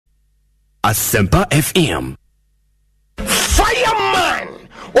Asempa FM. Fireman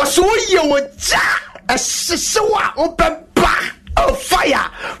was so you a sisawa open bar. Oh, fire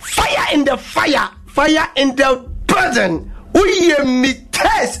in the fire in the burden. We me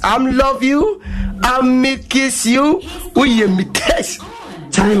test. I'm love you. I'm me kiss you. We me test.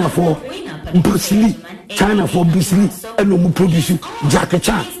 China for Bruce Lee. China for Bruce Lee. And no more produce Jackie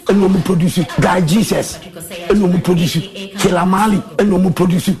Chan. And no more produce Guy Jesus. And no more produce Killer Mali. And no more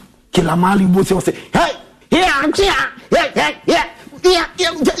produce Killer Mali. Both say, hey, here I'm here. Yeah.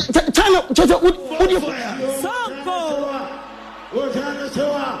 China, what do you? Songo.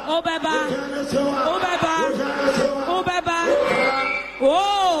 Oh, Baba.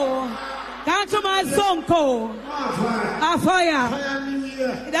 Oh, Countryman Songo. Fire.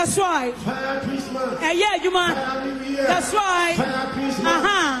 That's right. Yeah, you man. That's right.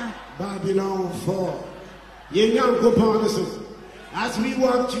 Babylon 4. As we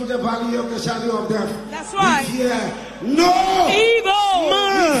walk through the valley of the shadow of death. That's right. We fear no evil.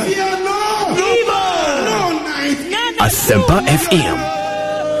 We fear no evil. No night. Asempa FM.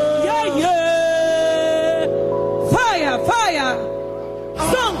 Yeah. Fire.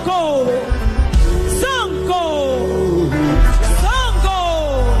 Songo.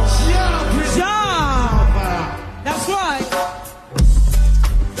 That's right.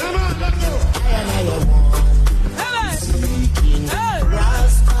 Come on, let's go.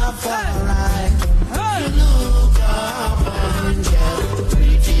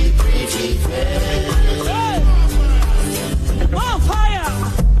 More fire.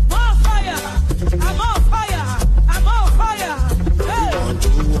 I'm on fire. Hey. Want to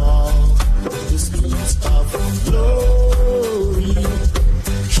walk the streets of glory,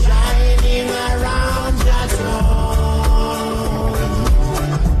 shining around that throne.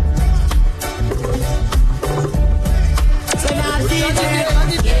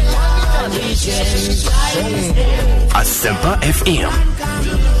 Asempa FM.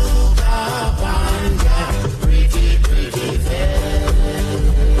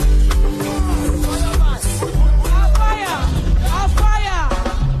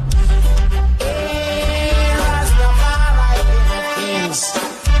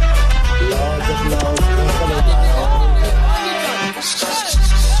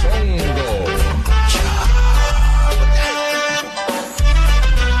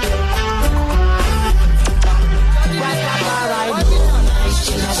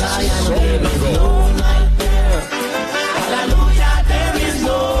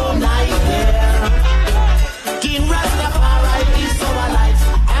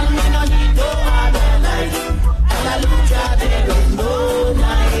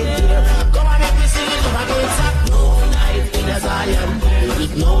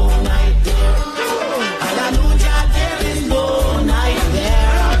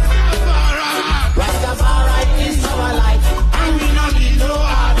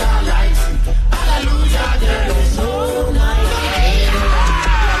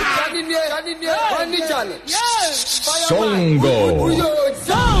 Songo.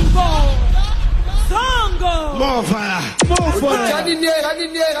 More fire.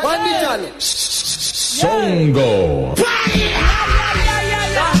 Songo.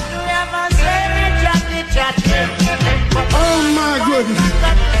 Oh my goodness.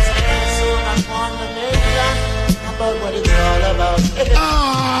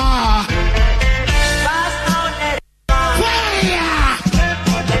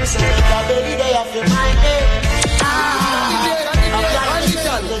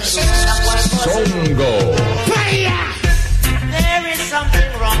 Songo. There is something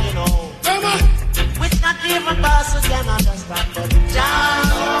wrong, you know. With not even bosses can understand, but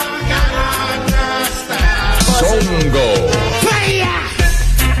John can understand. Songo.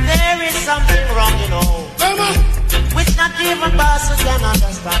 There is something wrong, you know. With not even bosses can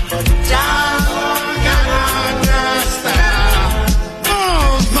understand, but John can understand.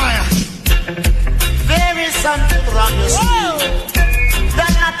 Oh, fire. There is something wrong, you see.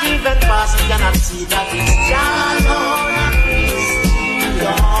 That not even bosses cannot see that it's John on a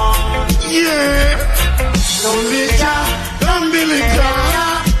Christian. Yeah. Don't believe Jah.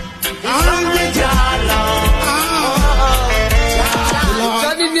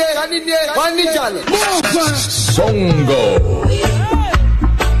 Songo.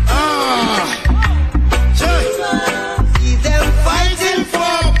 See them fighting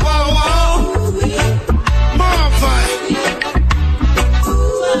for power. More fire.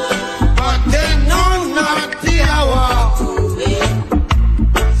 But they know not the hour.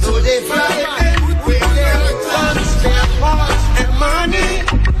 So they fly with their guns, their parts and money.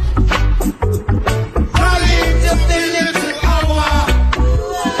 Running to the little hour.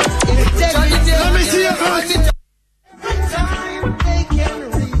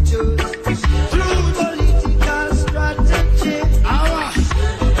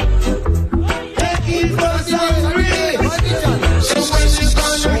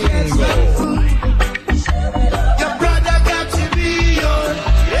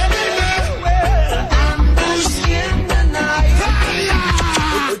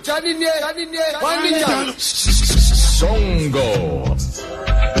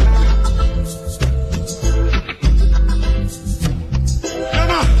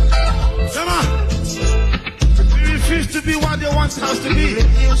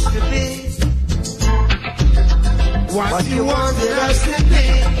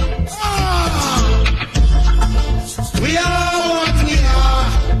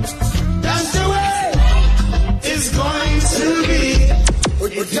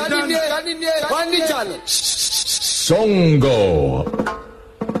 Songo.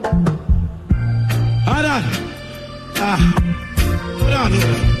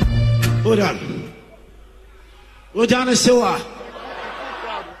 Hold on. Ojana Sewa.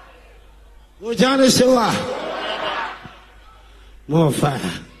 Ojana Sewa. More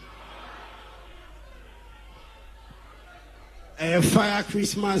fire. Fire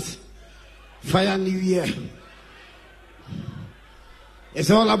Christmas. Fire New Year.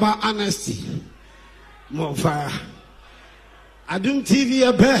 It's all about honesty. More fire. Adum TV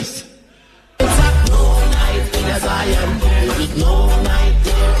at best. No night in a Zion, there is no night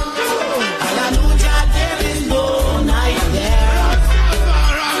there. Hallelujah, there is no night there.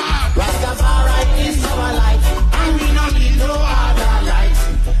 Rastafari is our light, and we don't need no other light.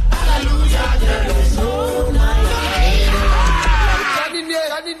 Hallelujah, there is no night there.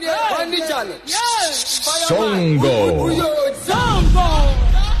 Songo.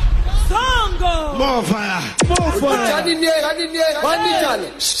 More fire. More fire.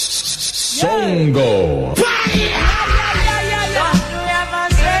 Songo.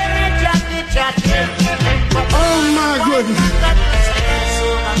 Oh my goodness.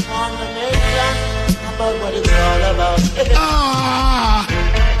 What it's all about. Ah.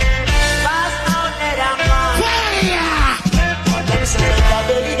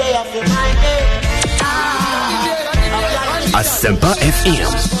 Asempa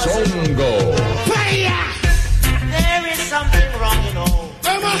FM. Songo. There is something wrong, you know.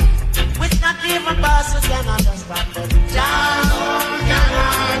 With not even bosses can understand, but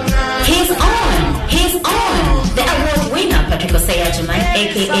He's on. The award winner, Patrick Osayajiman,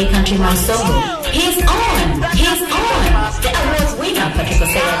 aka Countryman Songo. He's on. The award winner, Patrick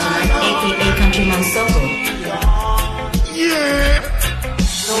Osayajiman, aka Countryman Songo. Yeah.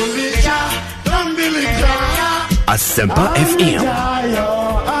 Don't believe Asempa FM.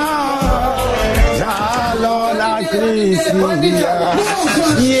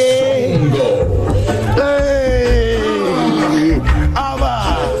 Songo.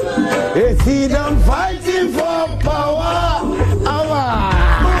 See them fighting for power.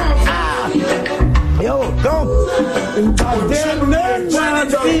 Yo, come.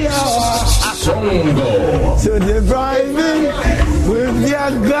 Songo. So they're driving with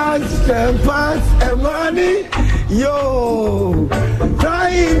their guns, weapons, and money. Yo,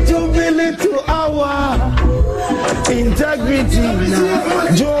 trying to belittle our integrity.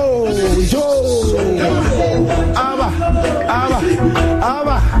 Joe. Abba.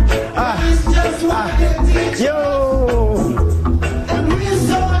 Yo.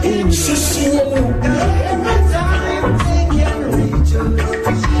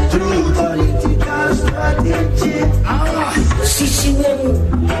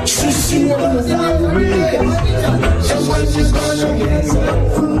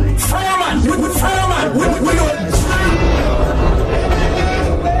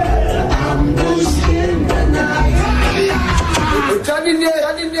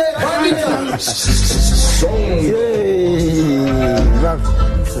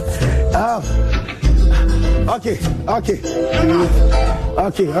 Okay,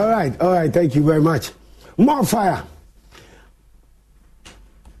 all right, thank you very much. More fire.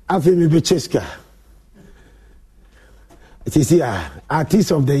 Afi mi Becheska. It is here,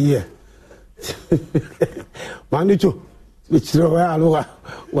 artist of the year. Manucho, which we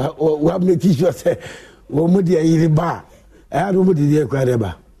make sure say we mo dey iri bar. I had mo dey kware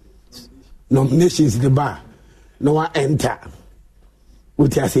ba. Nominations the bar. No one enter.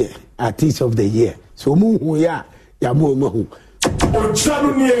 What you say? Artist of the year. So mu hu ya mo hu.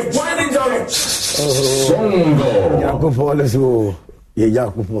 Songo.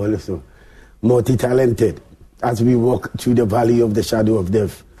 Yakupo multi-talented. As we walk through the valley of the shadow of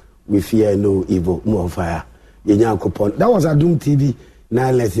death, we fear no evil. More fire. That was Adum TV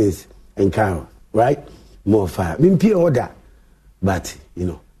 9 lessons and Carol, right? More fire. Mimpi order, but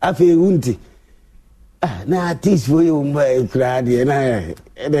I feel unti. Na teach for you, my crowd, and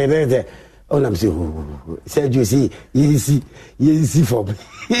all I'm saying, said you see for me.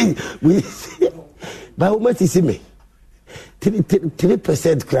 We see, but how much is me?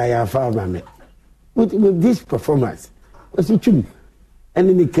 3% cry I found me. With this performance, what's it true?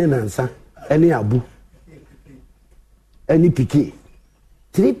 Any Kenan, any Abu, any Piquet.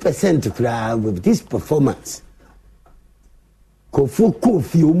 3% cry with this performance.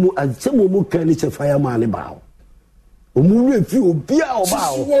 Kofi Umu and some Umu can each a fireman about. Umurefi obia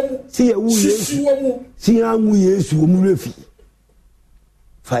obao. See a woo see a woo yes umurefi.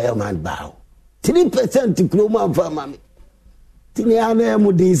 Fireman bow. 3% to Chroma for mammy. Tiniana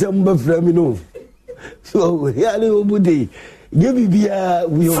Mudi some from no. So here Mudi. Give me beer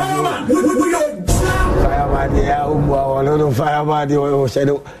we fireman. fireman, yeah, no fireman, you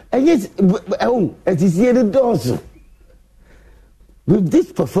shadow. And yes, it is here the doors. With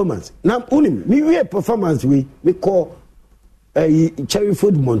this performance, now only me a performance we call Cherry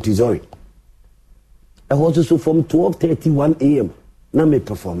Food Montessori. I was also from 12:31 a.m. Now me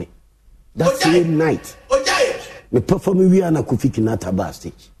performing. That same night. Me performing we are na Kofi Kinata bar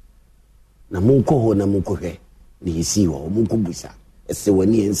stage. Na munko ho na munko he. Ni si wo munko busa. Ese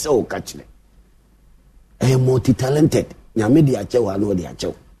wani ense o kachile. Multi talented. Nyame di ache wa no di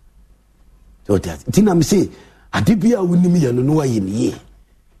ache. So that tina me say adibia woni me yano no aye ni.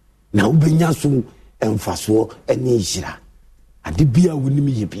 Na ubenya so emfaso eni hira. Adibia woni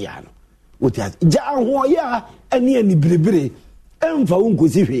me ye bia no. What that ja ho ya eni birebire emfa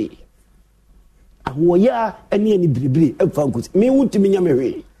wonkosi hwe. Ahoya eni birebire emfa wonkosi. Me wuntimi nyame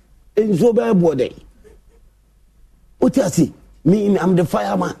hwe. Enzo ba bode. What you see? Me, I'm the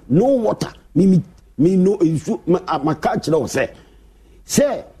fireman. No water. Me no issue. My catch now say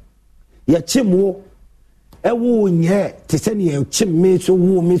ya chimu. Ewu nye. Tiseni ya chim me so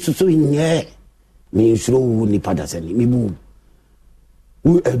wu me so nye. Me so wu ni pada seni. Me bu.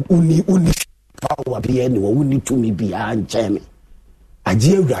 Uni power bi eni wa uni to me bi ancheme.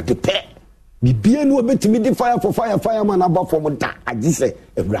 Aje ewra de pe. Bi bi eni obetimi di fire for fireman aba from da. Aje se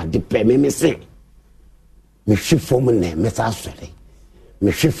ewra de pe me say. Me shift from ne mesa sorry.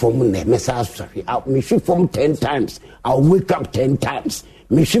 Me shift from ne mesa sorry. Me shift from 10 times. I'll wake up 10 times.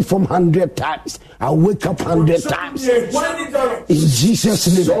 Me shift from 100 times. I'll wake up 100 times. In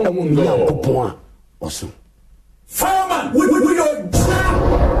Jesus' name, I will be awesome. Fireman, we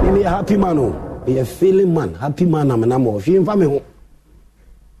are me a happy man. Be a feeling man. Happy man. I'm an amo. She infame ho.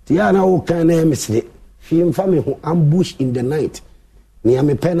 Tiana o kane misle. She infame ho. Ambush in the night. Ni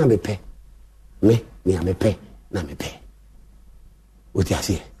ame pe na me pe. Me ame pe na me pe. What you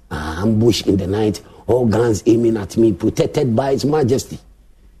say? Ambush in the night, all guns aiming at me, protected by His Majesty.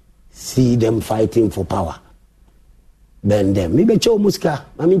 See them fighting for power. Bend them. Me be cho muska.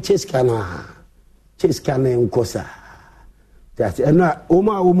 Mami cheska na. Cheska na unkosa. That's na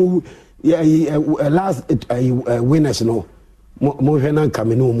oma last winners no. Mo hena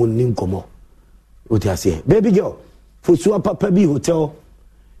kameno mo ninkomo. What you say? Baby girl, for Sua Papa B Hotel.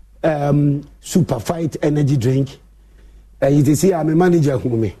 Super fight energy drink. You see, I'm a manager who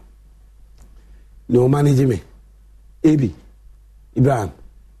me. No manage me. Abi, Ibrahim,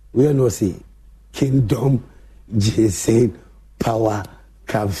 we are no see Kingdom Ginseng Power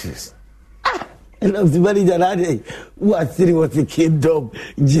Capsules. I love the manager that day. What city was the Kingdom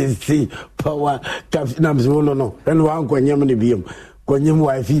Ginseng Power Capsules? No. And one Quanyamani Bium, Quanyam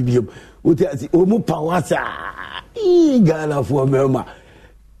wife Bium. What is it? Omu Power sa. Gala for Mema.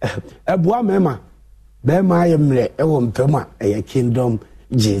 Ebwa mema bema yemre ewo mpema Kingdom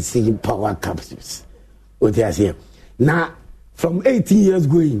Ginseng Power Capsules. What you say? Now from 18 years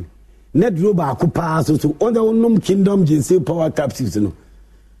going net roba akupa so on the Kingdom Ginseng Power Capsules no.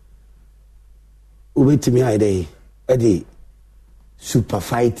 Wait me I dey super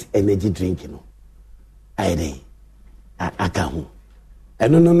fight energy drink no. I dey aka ho.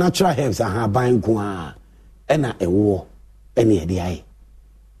 Eno no natural herbs aha ban ko a ena ewo ene dey ai.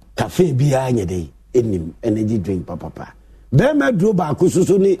 Cafe biya nye dey enim energy drink papa. Be me dro ba ko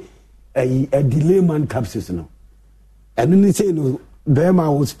so ni a delay man capsules no. Enu ni say no be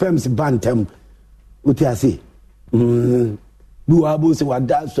ma wo sperms bantam uti ase. Du abo se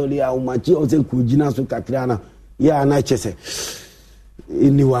wada sori a umachi o se kujina so kakra na ya na chese.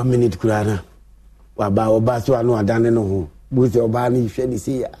 Ini 1 minute kura na. Wa ba oba so anu adane no ho. Bu se oba ni hwe ni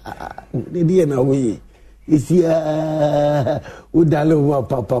say ne die na we. Isi udalo wa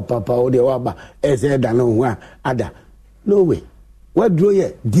papa o de waba ese dano wa ada no way what do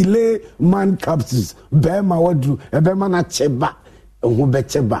ye delay man capsules be ma wadu e be ma na cheba ho be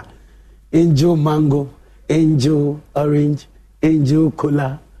cheba angel mango angel orange angel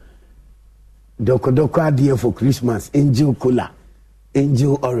cola doko adie for Christmas angel cola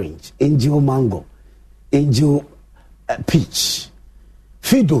angel orange angel mango angel peach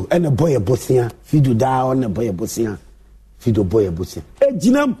Fido and a boy a Bosnia, Fido down a boy a Bosnia, Fido boy a Bosnia.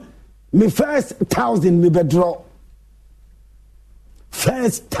 Jinam, me first 1,000 me be draw.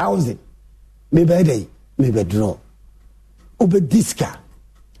 First 1,000 me be day, me be draw. Obediska,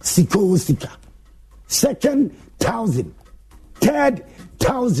 Sika. Second 1,000, third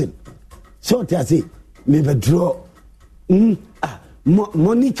 1,000. So I say, me be draw.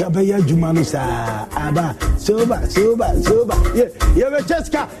 Monica Baya Jumanu sa aba soba you have a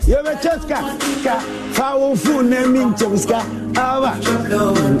cheska ka powerful naming cheska aba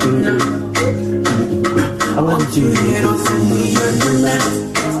I want you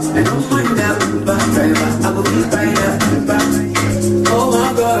And don't mind that Uber driver, I will be by that Uber. Oh my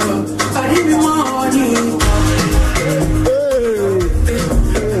God, I give you money.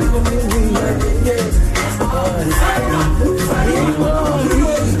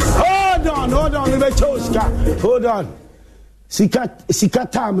 Hold on. Sika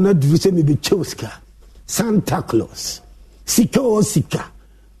time na do say me be choska. Santa Claus. Sika.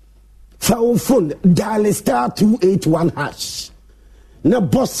 Phone dial *281#. Na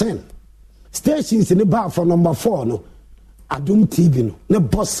bossen. Stations in the bar for number 4 no. Adum TV no. Na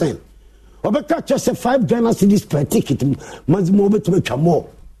bossen. Obeka just 5 Ghana cedis per ticket. Mazimo betwa more.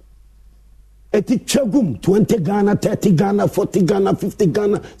 Eti chagum 20 Ghana, 30 Ghana, 40 Ghana, 50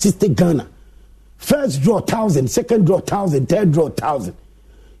 Ghana, 60 Ghana. First draw 1,000, second draw 1,000, third draw 1,000.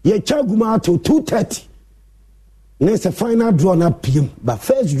 Ye chaguma to 230. Next a final draw na PM. But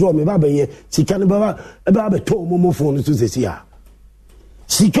first draw me baba ye sikane baba to momo phone to say ya.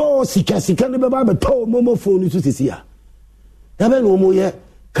 Sikane baba to momo phone to say ya. Yabe no mo ye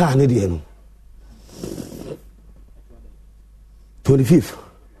ka ne de no. 25th.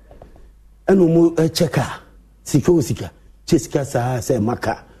 Eno mo checker. Sika. Cheska sa say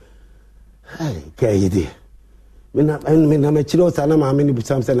maka. Hey, kayide. Me na me chiro sa na ma me ni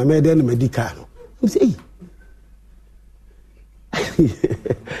busam sa na me de na medical no. Me say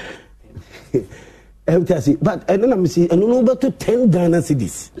but I don't know see and no over to 10 Ghana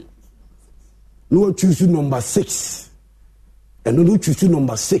cedis. No choose number 6. And no choose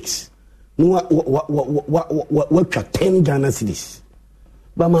number 6. No what 10 Ghana cedis.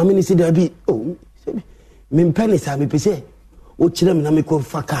 But my minister there be oh me penny sa me pese o chira me na me ko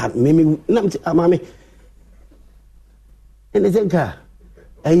faka me na mama and they think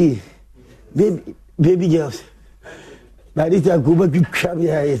hey baby girls. But it's a good we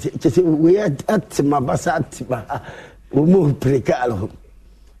are at my basat, move precalo.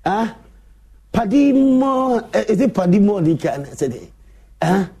 Ah, Padimo, is it Padimo? The can say,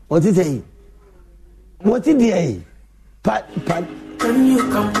 ah, what is it? What is it? Can you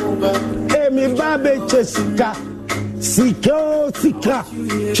come over? Hey, me baby, Jessica. Sika.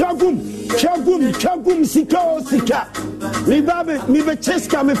 Chagum, Sika. Me baby, me be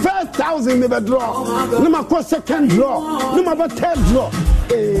Cheska, me first 1,000 me be draw. No ma ko second draw. No ma be third draw.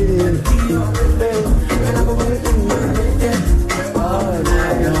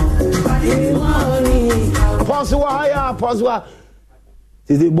 Pause wa.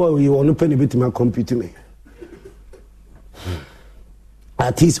 This boy, you want to pay a bit my computer me.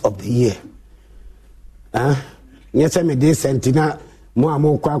 Artist of the year. Huh? Yes, I made this sentina.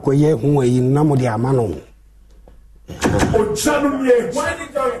 Mo kwa ye hu yi na mo de amano.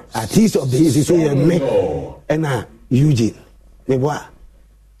 Artist of the year say me and Eugene. Me boa.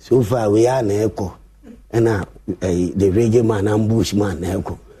 So far we are na echo. And the reggae man and bushman na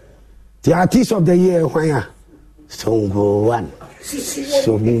echo. The artist of the year why Songo 1.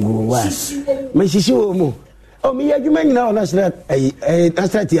 Me sisi wo mo. Oh me adwuma nyina na sra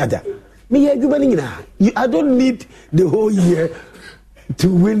national theater. Me adwuma nyina. I don't need the whole year to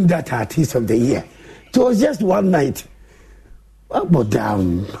win that artist of the year. It was just one night. But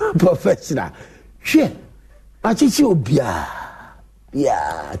damn, professional. Shit. Achichi obia.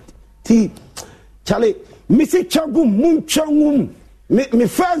 Yeah. Charlie, me say chagum munchangum. Me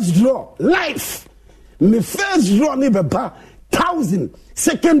first draw life. Me first draw ni beba 1,000.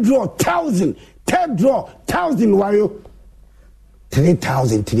 Second draw 1,000. Third draw 1,000 wayo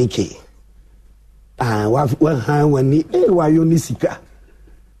 3,000 3K. When ni wayo ni sika.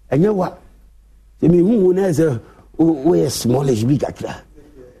 And you what? You mean who has a way smallish big akra?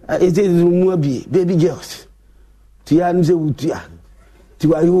 It is baby girls. Tianze utia.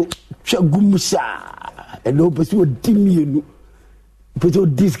 Tiwayo chagumsa. And no pursue dimmy. Pursue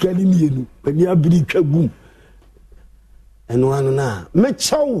this kind of me. When you have been chagum. And one na.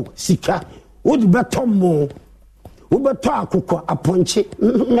 Mechow sika. Would better more. Would better cook a ponche.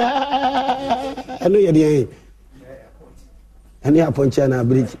 I know you're and you appoint China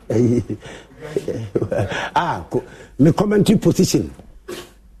bridge. Me commentary position.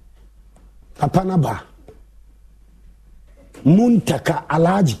 Papanaba. Muntaka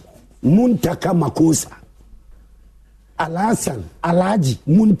Alaji. Muntaka Makosa. Alasan Alaji.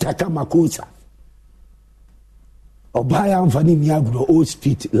 Muntaka Makosa. Obaya Anfani Miagro Old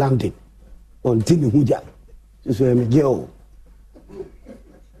Street, London. On Tini Huja. So I'm a girl.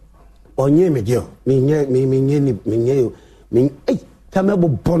 Onye me girl. Me come up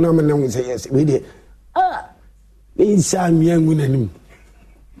bonam and say yes we did me sam young women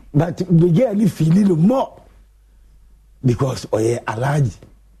but we get a feeling more because oye alaji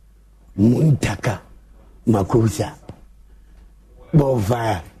muntaka makusa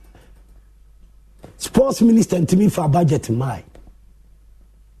bova sports minister ntimi for budget mai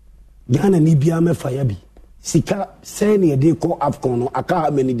Ghana ni bia me fire bi sika say na dey call Afcon no aka how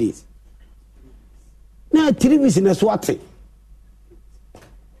many days na 3 weeks na so ate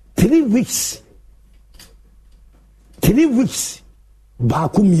 3 weeks ba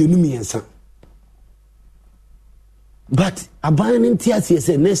ku mienu miensa but abanin tiase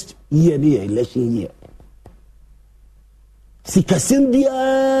say next year the election year sika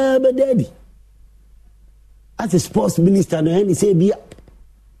simbia be daddy as a sports minister no any say bia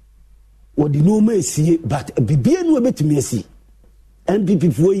what the no may see but bibia no betimi asi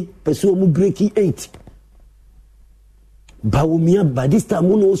MPP foi person mu breaking 8 Bawumia by this time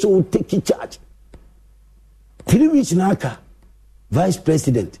will also take charge 3 weeks naka vice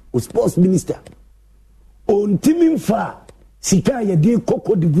president or sports minister on teaming fa sika ye dey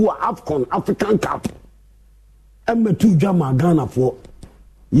Cote d'Ivoire Afcon African Cup emme tu jama Ghana for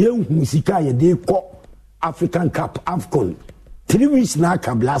yen sika ye dey African Cup Afcon 3 weeks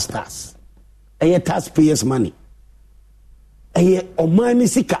naka blasters eye taxpayers money eye omani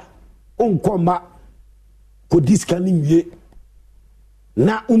sika on komba ko discanning ye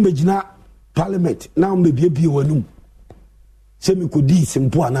na umbejina parliament na umbebie wanum se mi ko di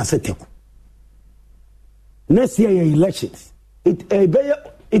simpo ana seteko next year elections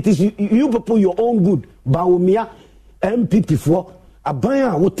it is you people your own good Bawumia MPP for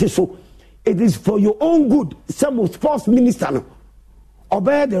abaya wote so it is for your own good some sports minister no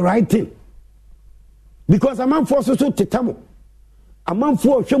obey the right thing because a man forces to tetamo a man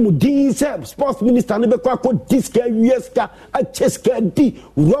for hwemu din say sports minister ne be kwa diska USK a cheska di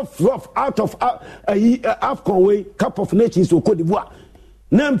rough out of Afcon way Cup of Nations so Cote d'Ivoire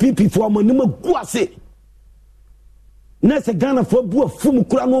na MPP for manima guase na se Ghana for bu afum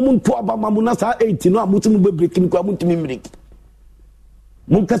kura no mu nto aba mamu na sa 80 no amutu be breaking kwa mutimi break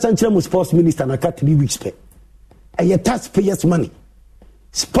mun kasanche mu sports minister na ka 3 weeks pe e taxpayers money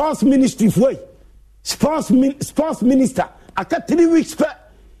sports ministry for sports minister aka 3 weeks pe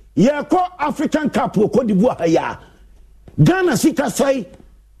ye ko African Cup ko Cote d'Ivoire ya Ghana sika sai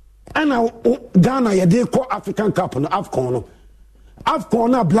ana Ghana ye dey ko African Cup no Afcon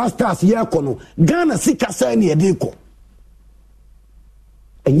na blasters ye ko no Ghana sika sai ne ye dey ko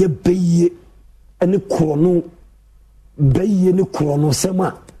enye beye ene krono beye ne krono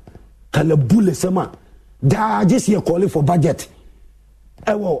sema kala bule sema da just ye call for budget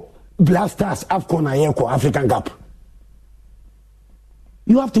ewo blasters Afcon na ye ko African Cup.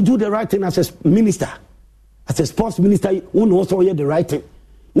 You have to do the right thing as a minister, as a sports minister. You also hear the right thing.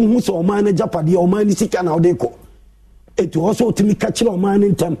 You so man Japadi or man sika na odeko. It also to me catch your man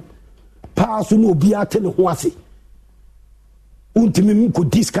in time. Pass no be at no wasi. Untimi ko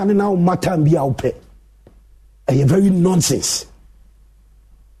discan now matter be out. A very nonsense.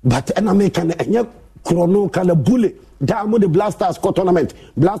 But an American enya chrono kala bullet. Damo the blasters tournament.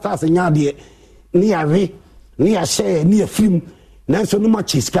 Blasters nyade near share near film. Nanso no ma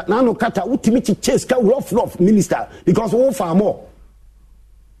cheska na no kata utimi cheska rough minister because who far more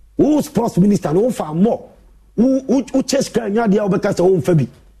who sports minister no far more who cheska nya dia obeka se won fa bi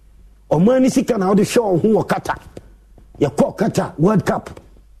o mani sika na o show who kata ya ko kata World Cup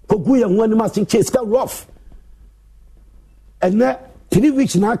ko gu ya wani ma sin cheska rough and 3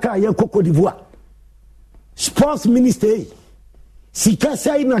 weeks na aka ya Cote d'Ivoire sports minister sika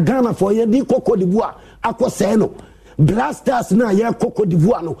sai na Ghana for ya di Cote d'Ivoire akose no blasters na ya Cote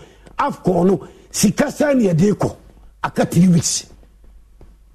d'Ivoire no Afcon no sika sai ne de ko aka 3 weeks